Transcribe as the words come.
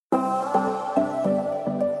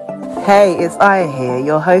Hey, it's Aya here,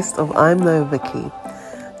 your host of I'm No Vicky.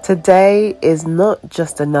 Today is not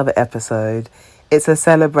just another episode, it's a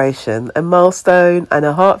celebration, a milestone, and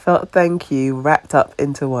a heartfelt thank you wrapped up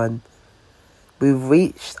into one. We've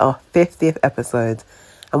reached our 50th episode,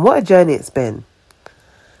 and what a journey it's been.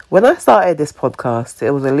 When I started this podcast, it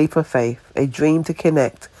was a leap of faith, a dream to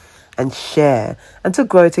connect and share and to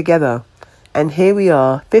grow together. And here we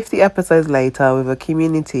are, 50 episodes later, with a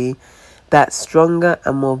community that's stronger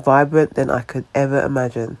and more vibrant than I could ever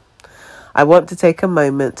imagine. I want to take a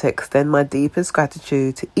moment to extend my deepest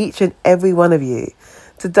gratitude to each and every one of you,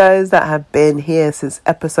 to those that have been here since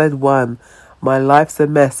episode 1, My Life's a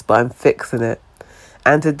Mess but I'm Fixing It,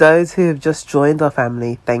 and to those who have just joined our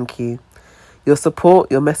family, thank you. Your support,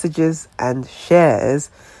 your messages and shares,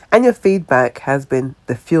 and your feedback has been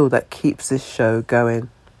the fuel that keeps this show going.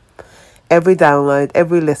 Every download,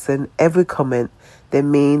 every listen, every comment, they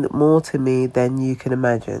mean more to me than you can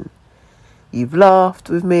imagine. You've laughed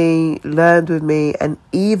with me, learned with me, and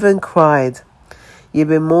even cried. You've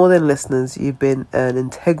been more than listeners, you've been an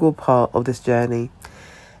integral part of this journey.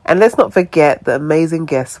 And let's not forget the amazing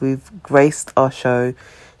guests we've graced our show,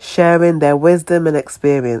 sharing their wisdom and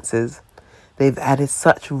experiences. They've added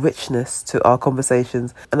such richness to our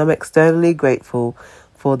conversations, and I'm externally grateful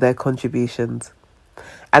for their contributions.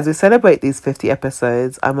 As we celebrate these 50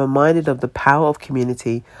 episodes, I'm reminded of the power of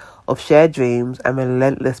community, of shared dreams and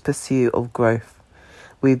relentless pursuit of growth.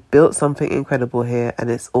 We've built something incredible here, and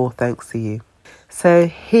it's all thanks to you. So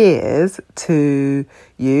here's to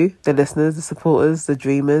you, the listeners, the supporters, the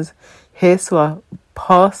dreamers. Here's to our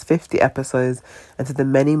past 50 episodes and to the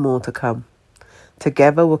many more to come.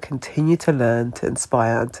 Together we'll continue to learn, to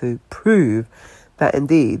inspire and to prove that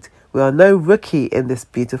indeed we are no rookie in this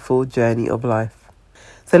beautiful journey of life.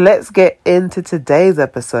 So let's get into today's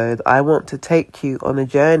episode. I want to take you on a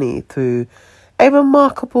journey through a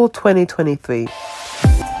remarkable 2023.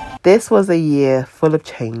 This was a year full of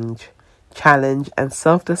change, challenge and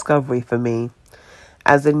self-discovery for me.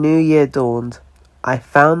 As the new year dawned, I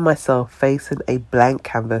found myself facing a blank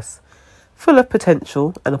canvas, full of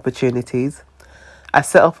potential and opportunities. I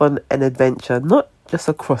set off on an adventure not just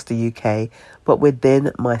across the UK, but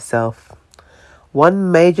within myself.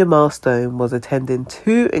 One major milestone was attending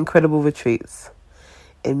 2 incredible retreats.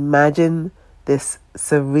 Imagine this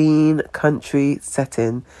serene country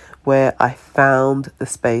setting where I found the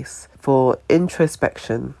space for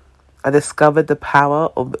introspection. I discovered the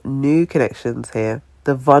power of new connections here,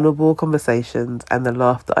 the vulnerable conversations and the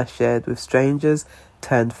laughter I shared with strangers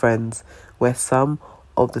turned friends were some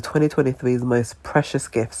of the 2023's most precious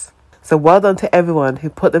gifts. So well done to everyone who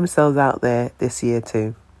put themselves out there this year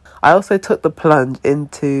too. I also took the plunge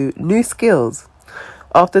into new skills.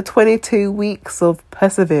 After 22 weeks of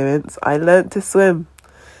perseverance, I learnt to swim,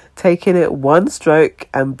 taking it one stroke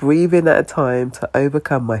and breathing at a time to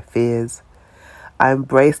overcome my fears. I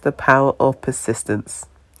embraced the power of persistence.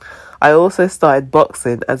 I also started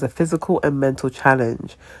boxing as a physical and mental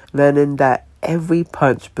challenge, learning that every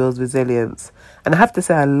punch builds resilience, and I have to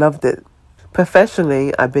say I loved it.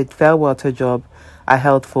 Professionally, I bid farewell to a job I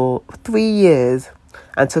held for 3 years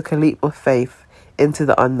and took a leap of faith into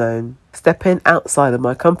the unknown, stepping outside of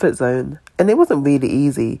my comfort zone. And it wasn't really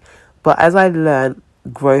easy, but as I learned,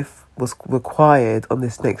 growth was required on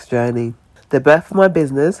this next journey. The birth of my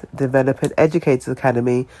business, Developing Educators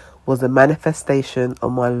Academy, was a manifestation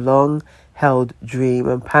of my long-held dream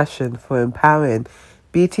and passion for empowering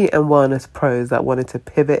beauty and wellness pros that wanted to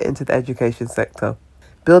pivot into the education sector.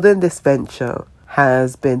 Building this venture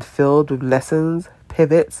has been filled with lessons,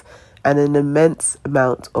 pivots, and an immense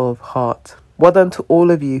amount of heart. Well done to all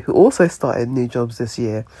of you who also started new jobs this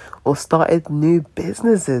year or started new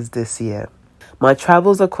businesses this year. My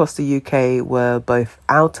travels across the UK were both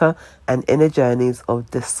outer and inner journeys of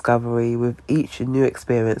discovery with each new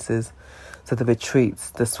experiences. So the retreats,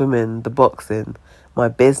 the swimming, the boxing, my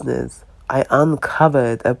business, I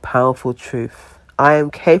uncovered a powerful truth. I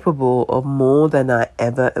am capable of more than I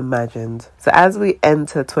ever imagined. So as we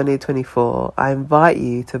enter 2024, I invite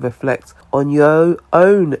you to reflect on your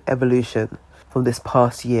own evolution from this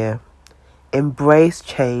past year. Embrace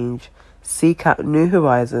change, seek out new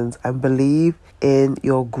horizons, and believe in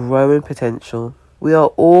your growing potential. We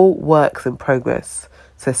are all works in progress,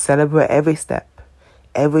 so celebrate every step,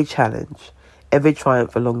 every challenge, every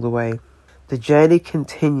triumph along the way. The journey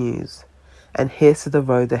continues, and here's to the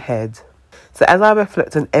road ahead. So as I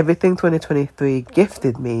reflect on everything 2023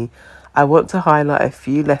 gifted me, I want to highlight a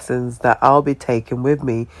few lessons that I'll be taking with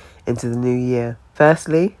me into the new year.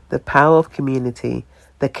 Firstly, the power of community.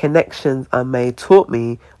 The connections I made taught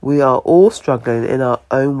me we are all struggling in our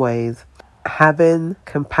own ways. having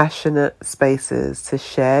compassionate spaces to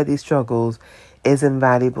share these struggles is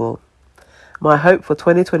invaluable. My hope for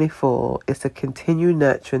 2024 is to continue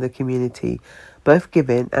nurturing the community, both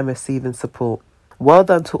giving and receiving support. Well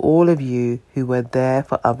done to all of you who were there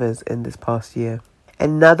for others in this past year.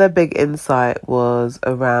 Another big insight was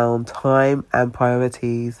around time and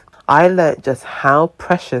priorities. I learnt just how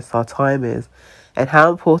precious our time is and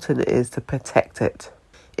how important it is to protect it.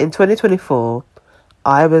 In 2024,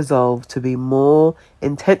 I resolved to be more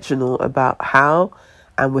intentional about how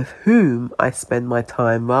and with whom I spend my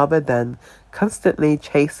time rather than constantly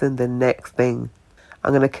chasing the next thing.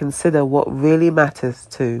 I'm going to consider what really matters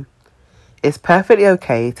too. It's perfectly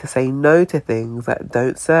okay to say no to things that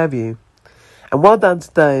don't serve you. And well done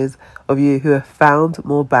to those of you who have found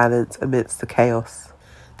more balance amidst the chaos.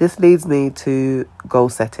 This leads me to goal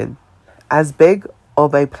setting. As big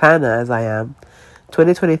of a planner as I am,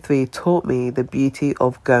 2023 taught me the beauty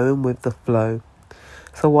of going with the flow.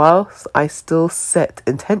 So whilst I still set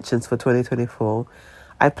intentions for 2024,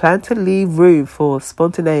 I plan to leave room for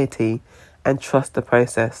spontaneity and trust the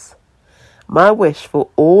process. My wish for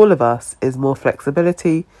all of us is more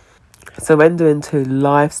flexibility, surrendering to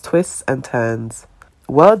life's twists and turns.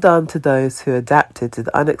 Well done to those who adapted to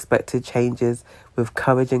the unexpected changes with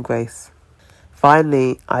courage and grace.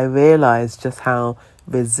 Finally, I realized just how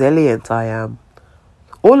resilient I am.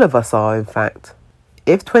 All of us are, in fact.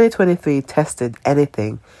 If 2023 tested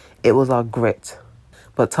anything, it was our grit.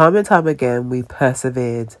 But time and time again, we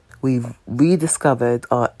persevered. We've rediscovered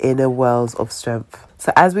our inner wells of strength.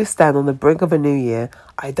 So as we stand on the brink of a new year,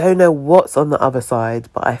 I don't know what's on the other side,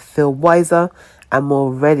 but I feel wiser and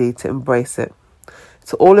more ready to embrace it.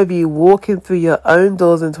 To all of you walking through your own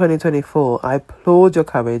doors in 2024, I applaud your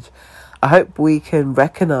courage. I hope we can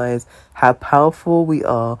recognize how powerful we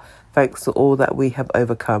are thanks to all that we have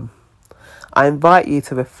overcome. I invite you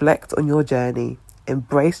to reflect on your journey,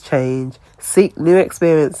 embrace change, seek new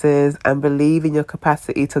experiences, and believe in your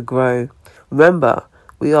capacity to grow. Remember,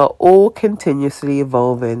 we are all continuously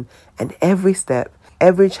evolving, and every step,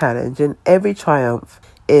 every challenge, and every triumph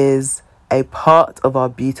is a part of our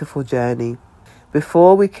beautiful journey.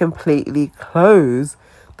 Before we completely close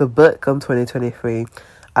the book on 2023,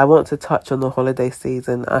 I want to touch on the holiday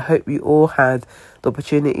season. I hope you all had the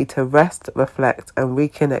opportunity to rest, reflect, and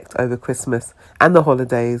reconnect over Christmas and the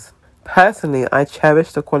holidays. Personally, I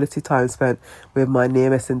cherish the quality time spent with my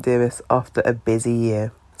nearest and dearest after a busy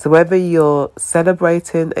year. So whether you're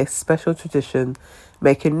celebrating a special tradition,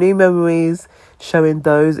 making new memories, showing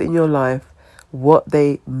those in your life what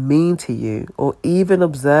they mean to you, or even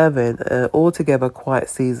observing an altogether quiet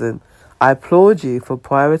season, I applaud you for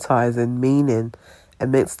prioritizing meaning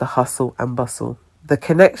amidst the hustle and bustle. The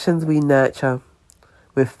connections we nurture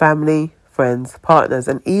with family, friends, partners,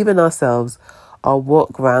 and even ourselves are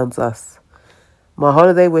what grounds us. My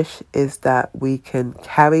holiday wish is that we can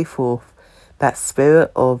carry forth that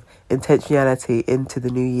spirit of intentionality into the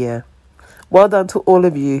new year. Well done to all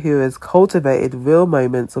of you who has cultivated real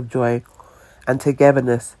moments of joy and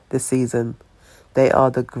togetherness this season. They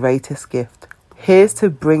are the greatest gift. Here's to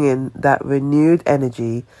bring in that renewed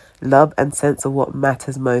energy, love, and sense of what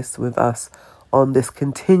matters most with us on this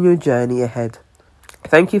continued journey ahead.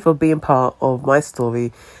 Thank you for being part of my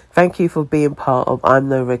story. Thank you for being part of I'm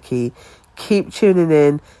No Ricky. Keep tuning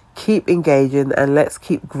in, keep engaging, and let's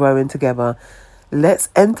keep growing together. Let's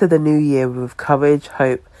enter the new year with courage,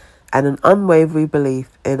 hope, and an unwavering belief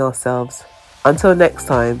in ourselves. Until next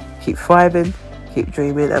time, keep thriving, keep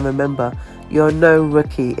dreaming, and remember, you're no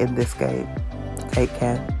rookie in this game. Take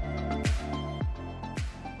care.